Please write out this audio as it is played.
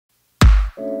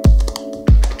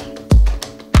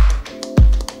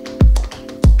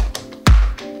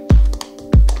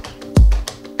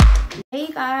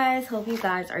guys, hope you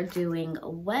guys are doing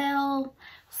well.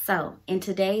 So in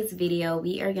today's video,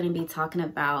 we are going to be talking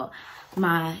about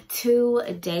my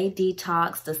 2-day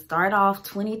detox to start off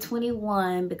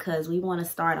 2021, because we want to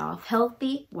start off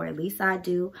healthy, or at least I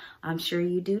do. I'm sure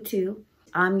you do too.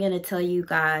 I'm going to tell you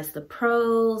guys the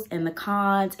pros and the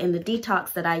cons, and the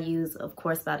detox that I use, of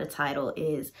course, by the title,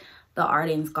 is the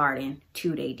Arden's Garden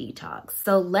 2-day detox.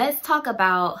 So let's talk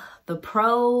about the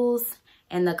pros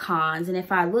and the cons. And if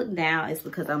I look down, it's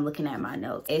because I'm looking at my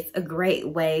notes. It's a great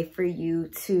way for you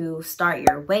to start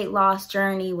your weight loss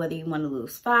journey, whether you want to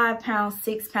lose 5 pounds,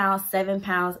 6 pounds, 7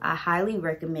 pounds. I highly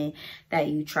recommend that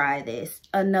you try this.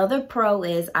 Another pro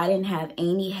is I didn't have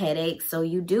any headaches. So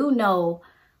you do know,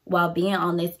 while being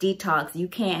on this detox, you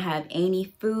can't have any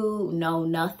food, no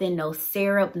nothing, no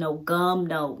syrup, no gum,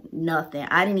 no nothing.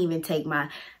 I didn't even take my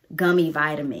gummy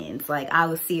vitamins. Like, I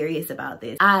was serious about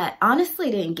this. I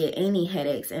honestly didn't get any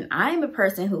headaches, and I'm a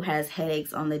person who has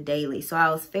headaches on the daily, so I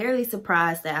was fairly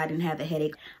surprised that I didn't have a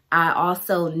headache. I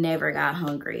also never got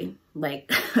hungry.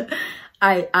 Like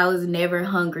I was never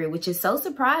hungry, which is so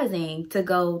surprising to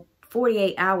go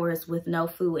 48 hours with no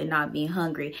food and not being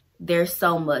hungry. There's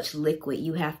so much liquid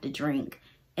you have to drink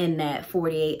in that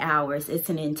 48 hours. It's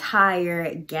an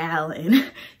entire gallon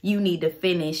you need to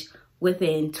finish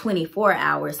within 24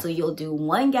 hours. So you'll do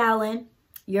 1 gallon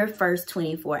your first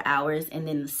 24 hours, and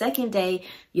then the second day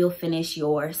you'll finish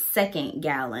your second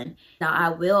gallon. Now, I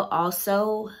will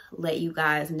also let you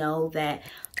guys know that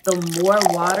the more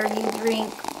water you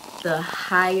drink, the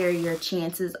higher your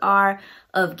chances are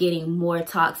of getting more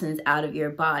toxins out of your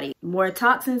body. More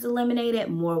toxins eliminated,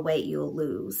 more weight you'll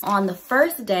lose. On the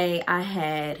first day, I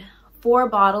had 4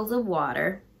 bottles of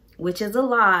water, which is a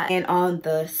lot. And on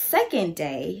the second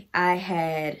day, I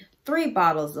had 3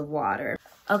 bottles of water.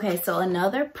 Okay, so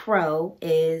another pro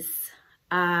is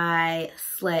I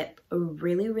slept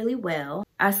really well.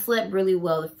 I slept really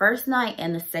well the first night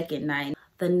and the second night.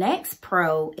 The next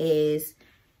pro is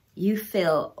you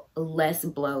feel less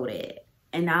bloated.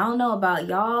 And I don't know about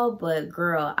y'all, but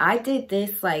girl, I did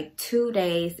this like 2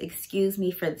 days, excuse me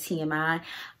for the TMI.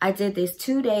 I did this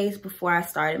 2 days before I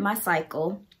started my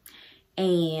cycle,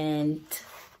 and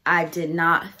I did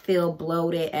not feel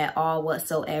bloated at all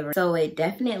whatsoever. So it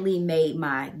definitely made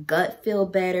my gut feel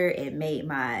better. It made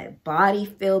my body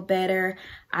feel better.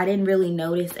 I didn't really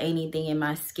notice anything in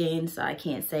my skin, so I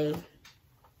can't say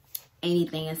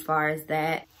anything as far as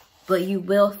that. But you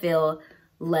will feel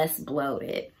less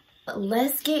bloated.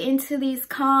 Let's get into these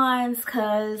cons,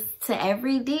 because to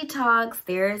every detox,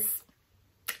 there's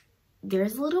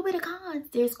a little bit of cons.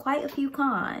 There's quite a few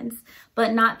cons,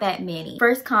 but not that many.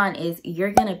 First con is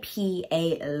you're gonna pee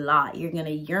a lot. You're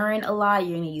gonna urine a lot.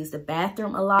 You're gonna use the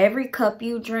bathroom a lot. Every cup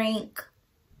you drink,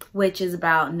 which is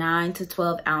about 9 to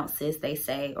 12 ounces, they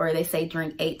say, or they say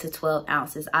drink 8 to 12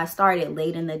 ounces. I started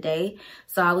late in the day,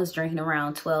 so I was drinking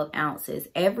around 12 ounces.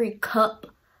 Every cup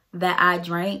that I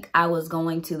drank, I was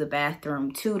going to the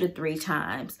bathroom 2 to 3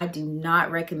 times. I do not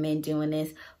recommend doing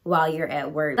this while you're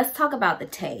at work. Let's talk about the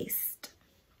taste,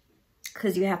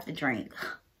 because you have to drink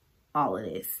all of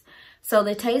this. So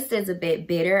the taste is a bit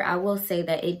bitter. I will say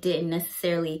that it didn't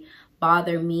necessarily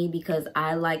bother me because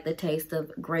I like the taste of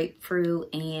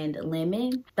grapefruit and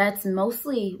lemon. That's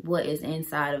mostly what is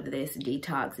inside of this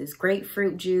detox. It's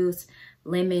grapefruit juice,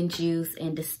 lemon juice,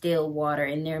 and distilled water.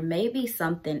 And there may be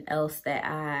something else that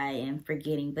I am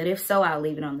forgetting, but if so, I'll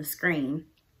leave it on the screen.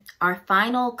 Our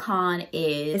final con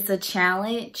is it's a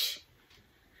challenge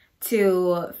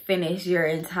to finish your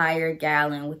entire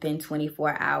gallon within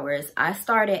 24 hours. I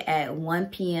started at 1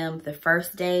 p.m. the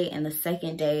first day, and the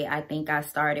second day, I think I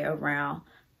started around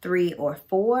 3 or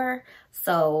 4.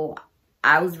 So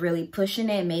I was really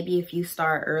pushing it. Maybe if you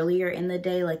start earlier in the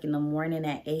day, like in the morning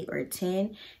at 8 or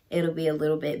 10, it'll be a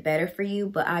little bit better for you.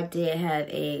 But I did have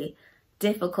a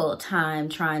difficult time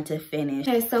trying to finish.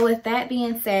 Okay, so with that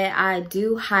being said, I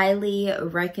do highly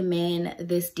recommend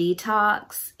this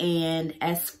detox. And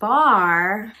as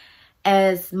far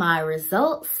as my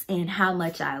results and how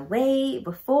much I weighed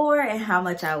before and how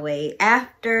much I weighed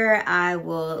after, I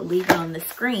will leave it on the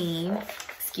screen.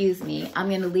 Excuse me, I'm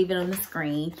gonna leave it on the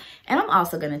screen. And I'm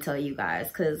also gonna tell you guys,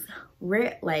 because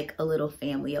we're like a little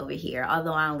family over here,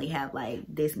 although I only have like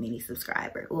this many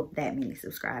subscribers, well, that many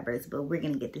subscribers, but we're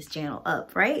gonna get this channel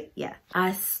up, right? Yeah.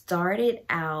 I started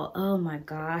out, oh my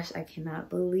gosh, I cannot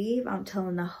believe I'm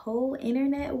telling the whole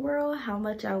internet world how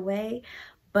much I weigh,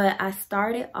 but I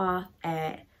started off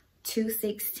at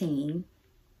 216,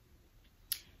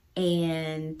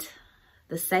 and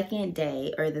the second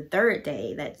day, or the third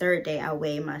day, that third day I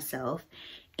weighed myself,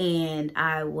 and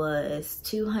I was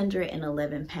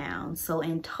 211 pounds. So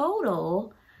in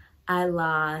total, I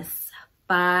lost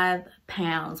 5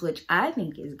 pounds, which I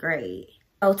think is great.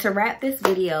 So to wrap this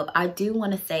video up, I do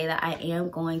want to say that I am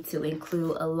going to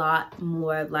include a lot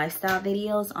more lifestyle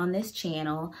videos on this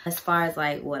channel, as far as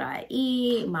like what I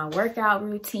eat, my workout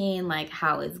routine, like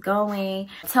how it's going.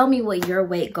 Tell me what your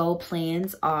weight goal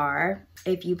plans are.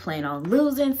 If you plan on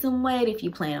losing some weight, if you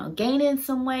plan on gaining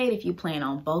some weight, if you plan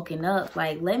on bulking up,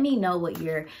 like let me know what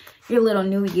your little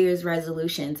New Year's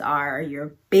resolutions are, or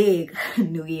your big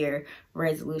New Year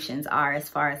resolutions are, as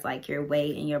far as like your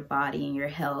weight and your body and your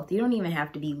health. You don't even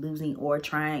have to be losing or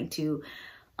trying to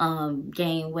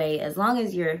gain weight, as long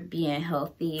as you're being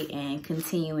healthy and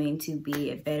continuing to be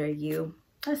a better you.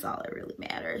 That's all that really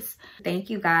matters.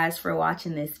 Thank you guys for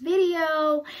watching this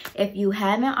video. If you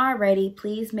haven't already,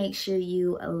 please make sure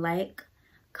you like,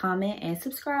 comment, and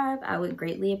subscribe. I would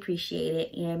greatly appreciate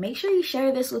it. And make sure you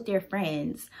share this with your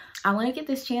friends. I want to get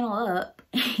this channel up,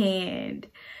 and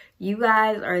you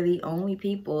guys are the only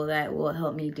people that will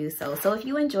help me do so. So if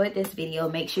you enjoyed this video,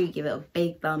 make sure you give it a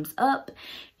big thumbs up.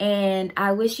 And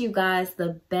I wish you guys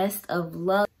the best of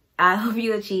luck. I hope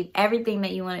you achieve everything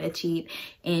that you want to achieve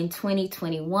in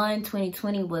 2021.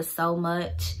 2020 was so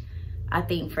much, I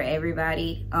think, for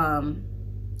everybody. And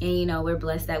you know, we're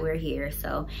blessed that we're here.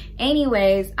 So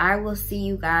anyways, I will see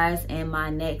you guys in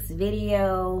my next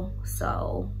video.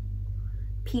 So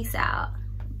peace out.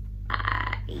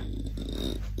 Bye.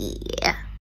 Yeah.